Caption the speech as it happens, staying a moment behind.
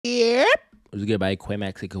What's good, buddy?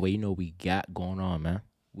 Quaymax What you know we got going on, man?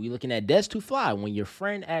 We looking at Dez2fly. When your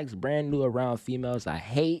friend acts brand new around females, I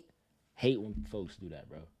hate when folks do that,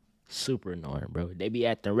 bro. Super annoying, bro. They be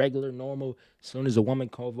acting regular, normal. As soon as a woman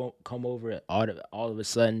come over, all of a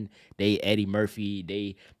sudden they Eddie Murphy,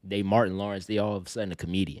 they Martin Lawrence, they all of a sudden a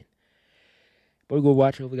comedian. But we go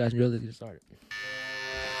watch. Hope you guys enjoy. Let's get started.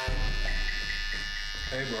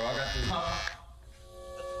 Hey, bro, I got this.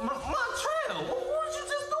 Montreal, what was you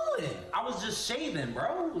just doing? I was just shaving,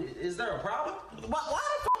 bro. Is there a problem? Why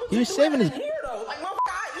the fuck was You you shaving doing his here though? Like, motherfucker,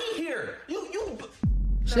 I eat here. You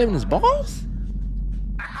shaving his balls?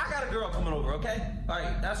 I got a girl coming over, okay? All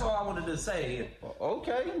right, that's all I wanted to say.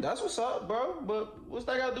 Okay, that's what's up, bro. But what's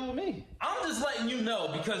that got to do with me? I'm just letting you know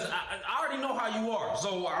because I already know how you are.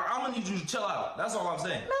 So I'm gonna need you to chill out. That's all I'm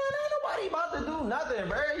saying. Man, ain't nobody about to do nothing,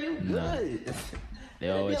 bro. You good? Nah. They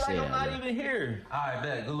always say I'm that. not even here. All right,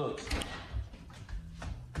 bet. Good looks.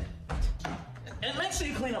 And make sure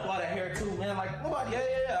you clean up all that hair too, man. Like nobody.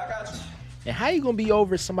 Yeah, I got you. And how you gonna be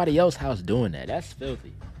over somebody else's house doing that? That's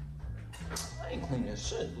filthy. I ain't clean this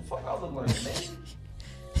shit. The fuck I look like, man?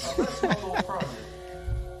 That's my little project.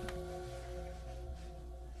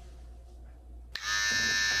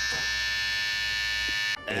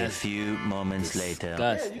 A few moments later.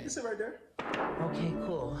 Gus. Yeah, you can sit right there. Okay,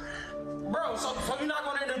 cool. Bro, so you're not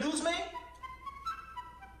gonna introduce me?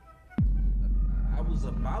 I was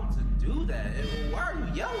about to do that. Why are you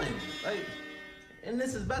yelling? Like, and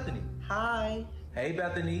this is Bethany. Hi. Hey,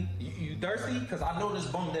 Bethany. You thirsty? Because I know this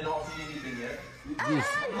bum didn't offer you anything yet. Hey,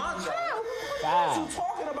 Montreal, what are you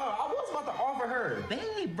talking about? I was about to offer her.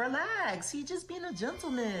 Babe, relax. He just being a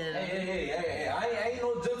gentleman. Hey, I ain't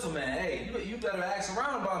no gentleman. Hey, you better ask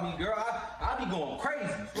around about me, girl. I be going crazy. You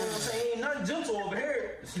know what I'm saying? Ain't nothing gentle over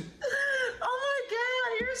here. Oh my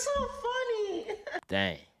God, you're so funny.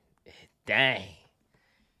 Dang.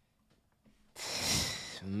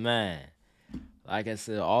 Man. Like I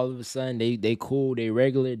said, all of a sudden they cool, they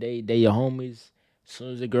regular, they your homies. As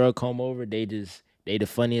soon as the girl come over, they the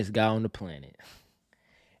funniest guy on the planet.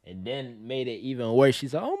 And then made it even worse.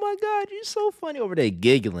 She's like, oh my God, you're so funny, over there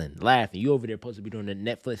giggling, laughing. You over there supposed to be doing the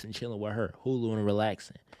Netflix and chilling with her, Hulu and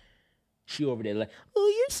relaxing. She over there like,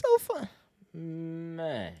 oh, you're so fun.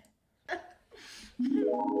 Man.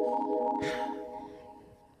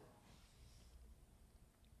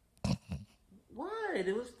 What?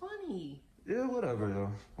 It was funny. Yeah, whatever,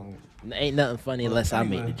 though. Ain't nothing funny unless I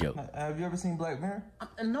make the joke. Have you ever seen Black Mirror?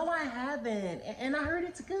 No, I haven't. And I heard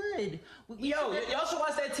it's good. Yo, y'all should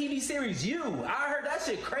watch that TV series, You. I heard that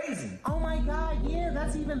shit crazy. Oh my God, yeah,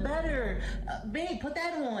 that's even better. Babe, put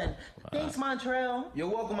that on. Thanks, Montreal. You're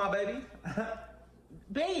welcome, my baby.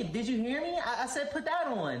 Babe, did you hear me? I said put that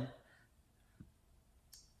on.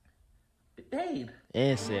 Babe.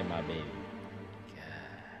 And said my baby.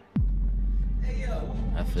 Hey, yo.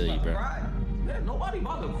 I feel you, bro. Cry? Man, nobody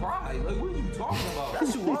about to cry. Like, what are you talking about?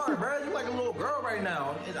 That's you are, bro. You like a little girl right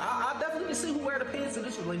now. And I definitely can see who wear the pants in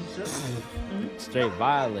this relationship. Straight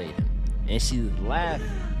violated. And she's laughing.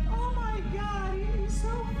 Oh my God, you're so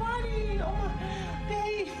funny. Oh my,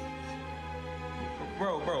 babe.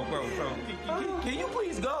 Bro. Can you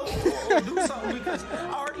please go or do something? Because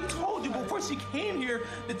I already told you before she came here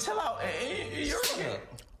to chill out. You're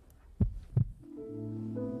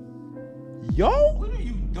Yo? What are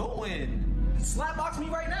you doing? Slapbox me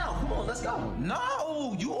right now. Come on, let's go.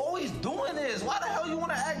 No, you always doing this. Why the hell you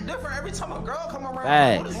want to act different every time a girl come around?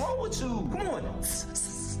 Facts. What is wrong with you? Come on.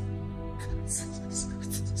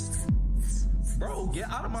 Bro, get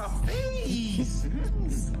out of my face.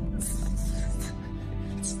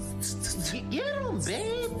 Get him,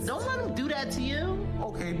 babe. Don't let him do that to you.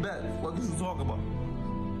 Okay, bet. What did you talk about?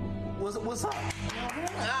 What's up?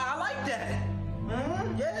 I like that.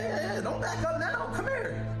 Yeah. Don't back up now. Come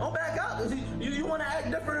here. Don't back up. You want to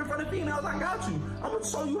act different in front of females? I got you. I'm going to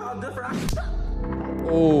show you how different I can.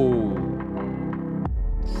 Oh.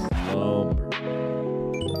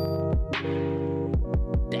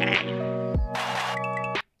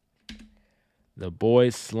 Dang. The boy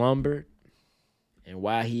slumbered. And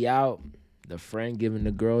while he out, the friend giving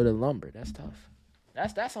the girl the lumber. That's tough.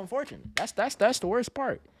 That's unfortunate. That's the worst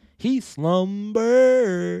part. He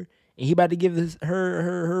slumbered. And he about to give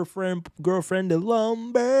her girlfriend the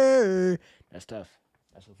lumber. That's tough.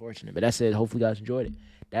 That's unfortunate. But that's it. Hopefully you guys enjoyed it.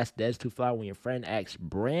 That's Dez2fly. When your friend acts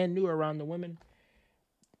brand new around the women.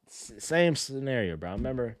 Same scenario, bro. I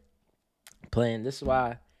remember playing. This is why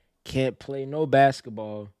I can't play no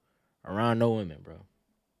basketball around no women, bro.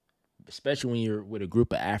 Especially when you're with a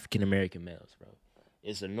group of African American males, bro.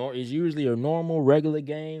 It's usually a normal, regular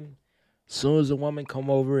game. As soon as a woman come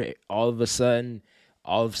over, all of a sudden,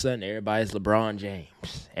 All of a sudden, everybody's LeBron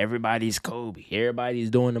James. Everybody's Kobe. Everybody's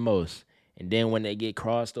doing the most. And then when they get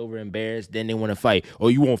crossed over, embarrassed, then they want to fight. Oh,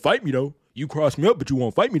 you won't fight me, though. You crossed me up, but you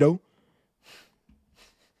won't fight me, though.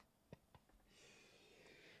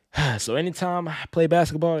 So anytime I play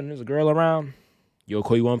basketball and there's a girl around, yo,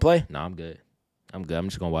 Cole, you want to play? No, I'm good. I'm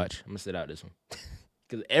just going to watch. I'm going to sit out this one.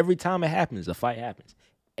 Because every time it happens, a fight happens.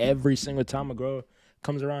 Every single time a girl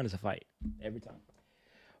comes around, it's a fight. Every time.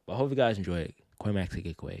 But I hope you guys enjoy it. Quay Max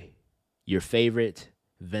Kikwe, your favorite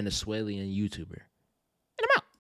Venezuelan YouTuber.